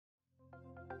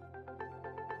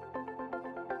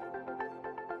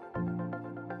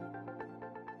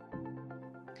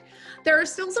There are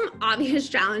still some obvious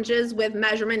challenges with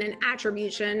measurement and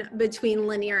attribution between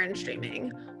linear and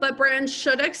streaming, but brands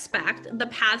should expect the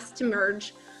paths to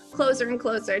merge closer and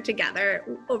closer together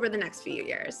over the next few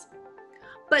years.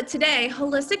 But today,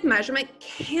 holistic measurement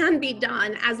can be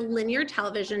done as linear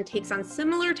television takes on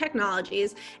similar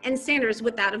technologies and standards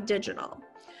with that of digital.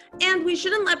 And we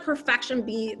shouldn't let perfection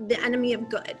be the enemy of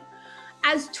good,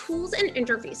 as tools and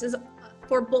interfaces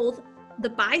for both the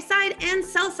buy side and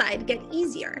sell side get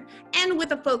easier, and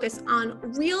with a focus on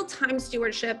real-time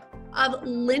stewardship of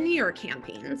linear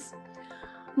campaigns,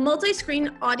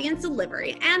 multi-screen audience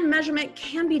delivery and measurement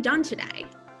can be done today.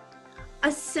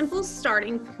 A simple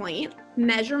starting point,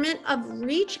 measurement of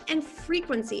reach and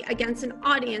frequency against an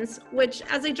audience, which,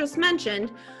 as I just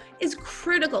mentioned, is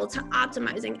critical to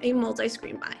optimizing a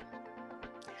multi-screen buy.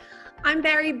 I'm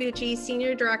Bari Bucci,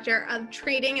 Senior Director of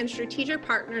Trading and Strategic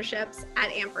Partnerships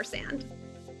at Ampersand.